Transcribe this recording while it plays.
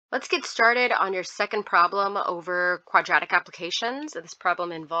Let's get started on your second problem over quadratic applications. This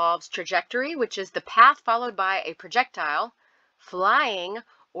problem involves trajectory, which is the path followed by a projectile flying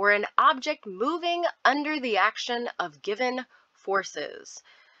or an object moving under the action of given forces.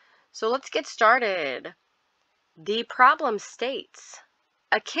 So let's get started. The problem states,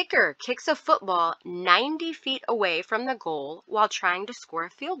 a kicker kicks a football 90 feet away from the goal while trying to score a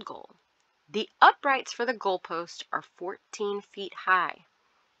field goal. The uprights for the goalpost are 14 feet high.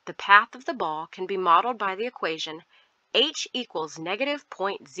 The path of the ball can be modeled by the equation h equals negative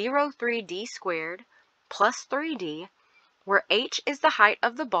 0.03 d squared plus 3d, where h is the height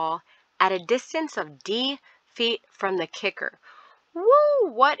of the ball at a distance of d feet from the kicker.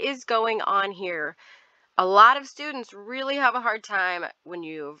 Woo! What is going on here? A lot of students really have a hard time when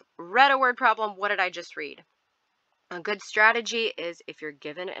you've read a word problem. What did I just read? A good strategy is if you're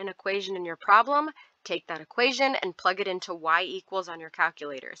given an equation in your problem, take that equation and plug it into y equals on your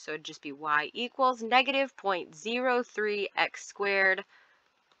calculator. So it'd just be y equals negative 0.03 x squared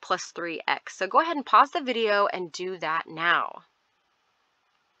plus 3x. So go ahead and pause the video and do that now.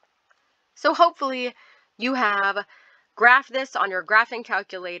 So hopefully you have graphed this on your graphing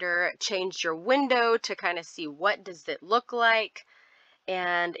calculator, changed your window to kind of see what does it look like.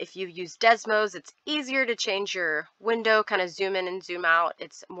 And if you use Desmos, it's easier to change your window, kind of zoom in and zoom out.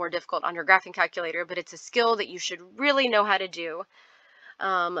 It's more difficult on your graphing calculator, but it's a skill that you should really know how to do.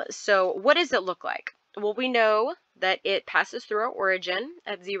 So what does it look like? Well, we know that it passes through our origin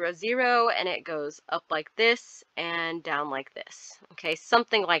at 0, 0, and it goes up like this and down like this. Okay,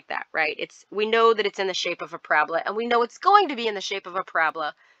 something like that, right? We know that it's in the shape of a parabola, and we know it's going to be in the shape of a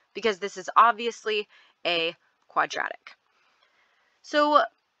parabola because this is obviously a quadratic. So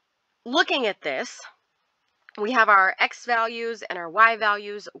looking at this, we have our x values and our y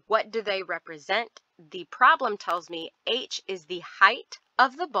values. What do they represent? The problem tells me h is the height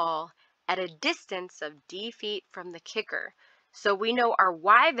of the ball at a distance of d feet from the kicker. So we know our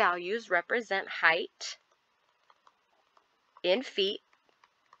y values represent height in feet.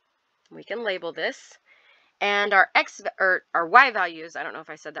 We can label this. And our y values, I don't know if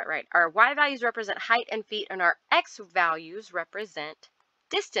I said that right, our y values represent height in feet, and our x values represent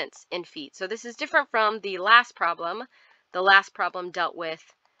distance in feet. So this is different from the last problem. The last problem dealt with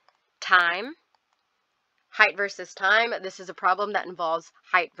time, height versus time. This is a problem that involves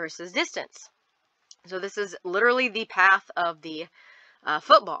height versus distance. So this is literally the path of the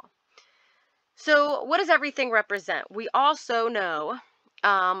football. So what does everything represent? We also know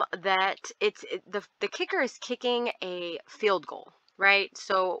that the kicker is kicking a field goal, right?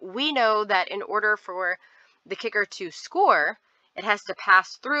 So we know that in order for the kicker to score, it has to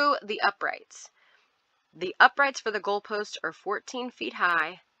pass through the uprights. The uprights for the goalpost are 14 feet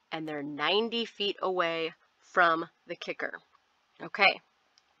high, and they're 90 feet away from the kicker. Okay,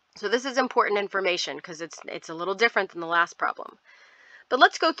 so this is important information because it's a little different than the last problem. But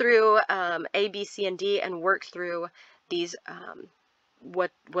let's go through A, B, C, and D and work through these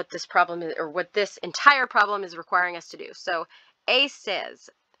what this problem is, or what this entire problem is requiring us to do. So A says,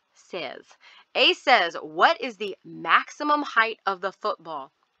 what is the maximum height of the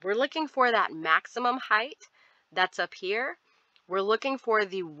football? We're looking for that maximum height that's up here. We're looking for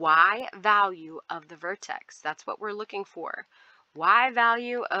the y value of the vertex. That's what we're looking for. Y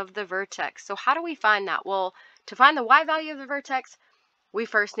value of the vertex. So how do we find that? Well, to find the y value of the vertex, we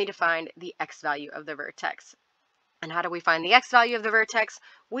first need to find the x value of the vertex. And how do we find the x value of the vertex?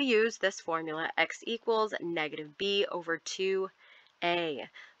 We use this formula, x equals negative b over 2a.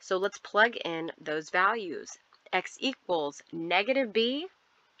 So let's plug in those values. X equals negative b,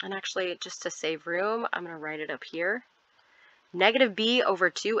 and actually just to save room, I'm going to write it up here. Negative b over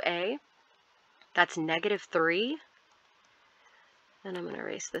 2a, that's negative 3. And I'm going to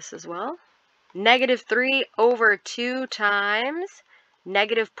erase this as well. Negative 3 over 2 times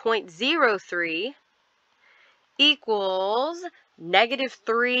negative 0.03 equals negative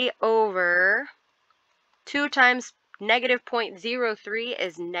 3 over 2 times negative 0.03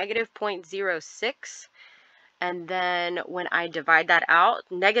 is negative 0.06. And then when I divide that out,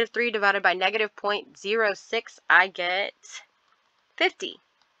 negative 3 divided by negative 0.06, I get 50.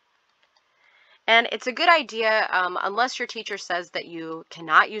 And it's a good idea, unless your teacher says that you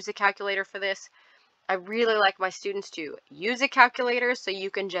cannot use a calculator for this. I really like my students to use a calculator so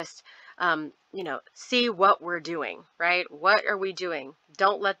you can just see what we're doing, right? What are we doing?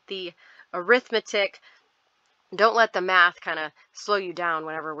 Don't let the arithmetic, don't let the math kind of slow you down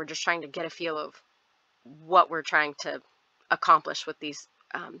whenever we're just trying to get a feel of what we're trying to accomplish with these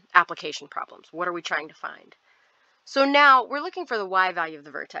application problems. What are we trying to find? So now we're looking for the y value of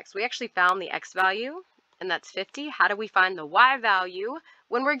the vertex. We actually found the x value, and that's 50. How do we find the y value?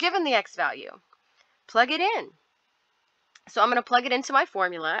 when we're given the x value? Plug it in. So I'm going to plug it into my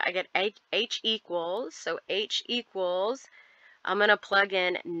formula. I get h equals, so h equals, I'm going to plug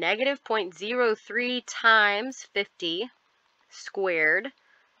in negative 0.03 times 50 squared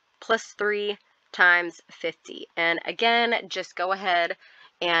plus 3 times 50. And again, just go ahead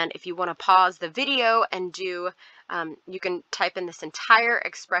and if you want to pause the video and do, you can type in this entire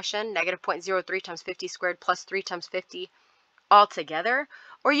expression, negative 0.03 times 50 squared plus 3 times 50 all together,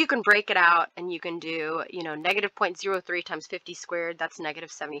 or you can break it out and you can do, negative 0.03 times 50 squared, that's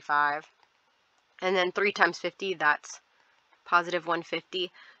negative 75. And then 3 times 50, that's positive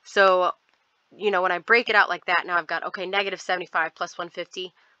 150. So, when I break it out like that, now I've got, okay, negative 75 plus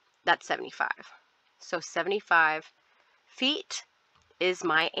 150, that's 75. So 75 feet is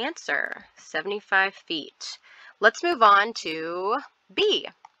my answer, 75 feet. Let's move on to B.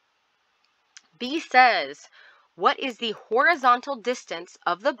 B says, what is the horizontal distance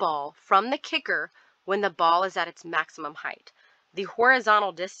of the ball from the kicker when the ball is at its maximum height? The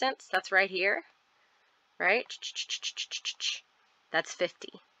horizontal distance, that's right here, right? That's 50,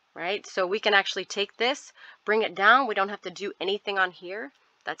 right? So we can actually take this, bring it down. We don't have to do anything on here.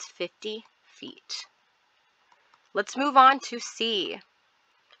 That's 50 feet. Let's move on to C.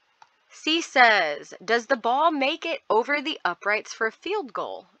 C says, does the ball make it over the uprights for a field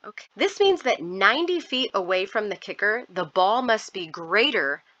goal? Okay. This means that 90 feet away from the kicker, the ball must be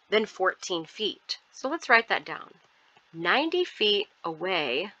greater than 14 feet. So let's write that down. 90 feet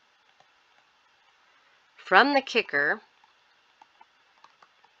away from the kicker,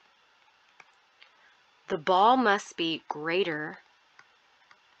 the ball must be greater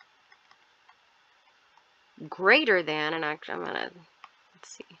than, and actually I'm going to, let's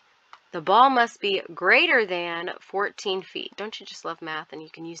see. The ball must be greater than 14 feet. Don't you just love math and you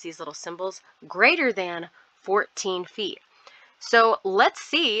can use these little symbols? Greater than 14 feet. So let's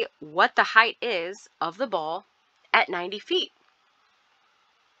see what the height is of the ball at 90 feet.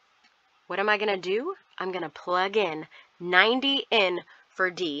 What am I going to do? I'm going to plug in 90 in for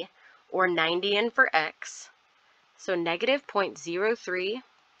D, or 90 in for X. So negative 0.03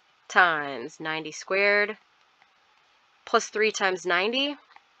 times 90 squared plus 3 times 90.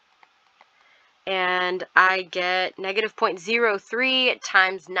 And I get negative 0.03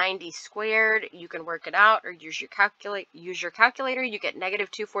 times 90 squared. You can work it out or use your calculator. You get negative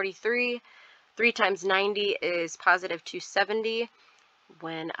 243. 3 times 90 is positive 270.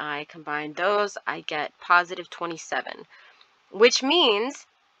 When I combine those, I get positive 27, which means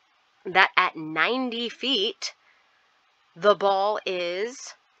that at 90 feet, the ball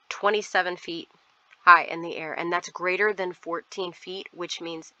is 27 feet high in the air, and that's greater than 14 feet, which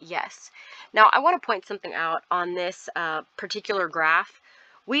means yes. Now, I want to point something out on this particular graph.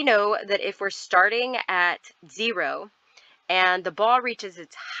 We know that if we're starting at 0 and the ball reaches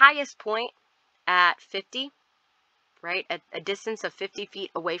its highest point at 50, right, at a distance of 50 feet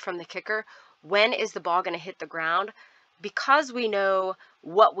away from the kicker, when is the ball going to hit the ground? Because we know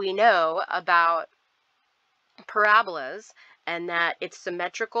what we know about parabolas and that it's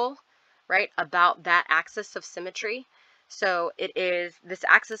symmetrical, right, about that axis of symmetry. So it is this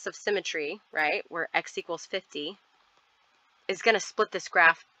axis of symmetry, right, where x equals 50, is going to split this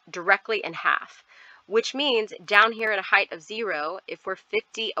graph directly in half, which means down here at a height of 0, if we're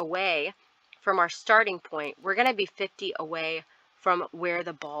 50 away from our starting point, we're going to be 50 away from where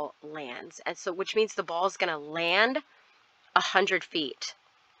the ball lands. And so, which means the ball is going to land 100 feet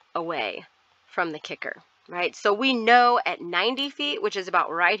away from the kicker, right? So we know at 90 feet, which is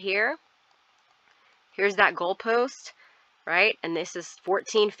about right here, here's that goalpost, right? And this is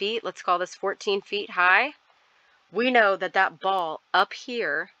 14 feet. Let's call this 14 feet high. We know that that ball up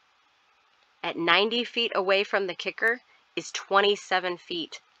here at 90 feet away from the kicker is 27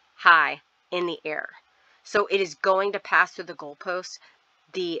 feet high in the air. So it is going to pass through the goalpost.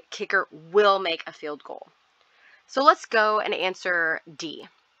 The kicker will make a field goal. So let's go and answer D,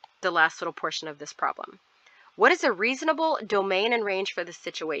 the last little portion of this problem. What is a reasonable domain and range for this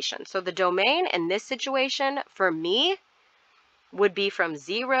situation? So the domain in this situation for me would be from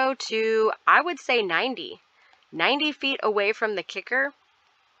 0 to, I would say 90. 90 feet away from the kicker.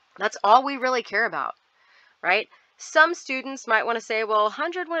 That's all we really care about, right? Some students might want to say, well,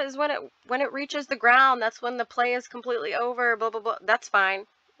 100 is when it reaches the ground. That's when the play is completely over, blah, blah, blah. That's fine,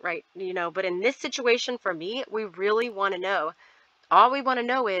 right? But in this situation for me, we really want to know. All we want to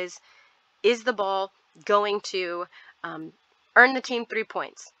know is the ball going to earn the team 3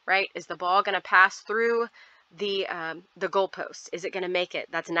 points, right? Is the ball going to pass through the goalpost? Is it going to make it?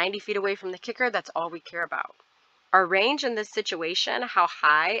 That's 90 feet away from the kicker. That's all we care about. Our range in this situation, how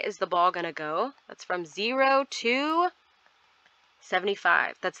high is the ball going to go? That's from 0 to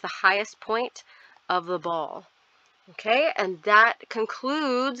 75. That's the highest point of the ball. Okay, and that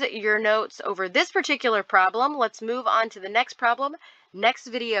concludes your notes over this particular problem. Let's move on to the next problem, next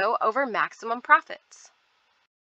video over maximum profits.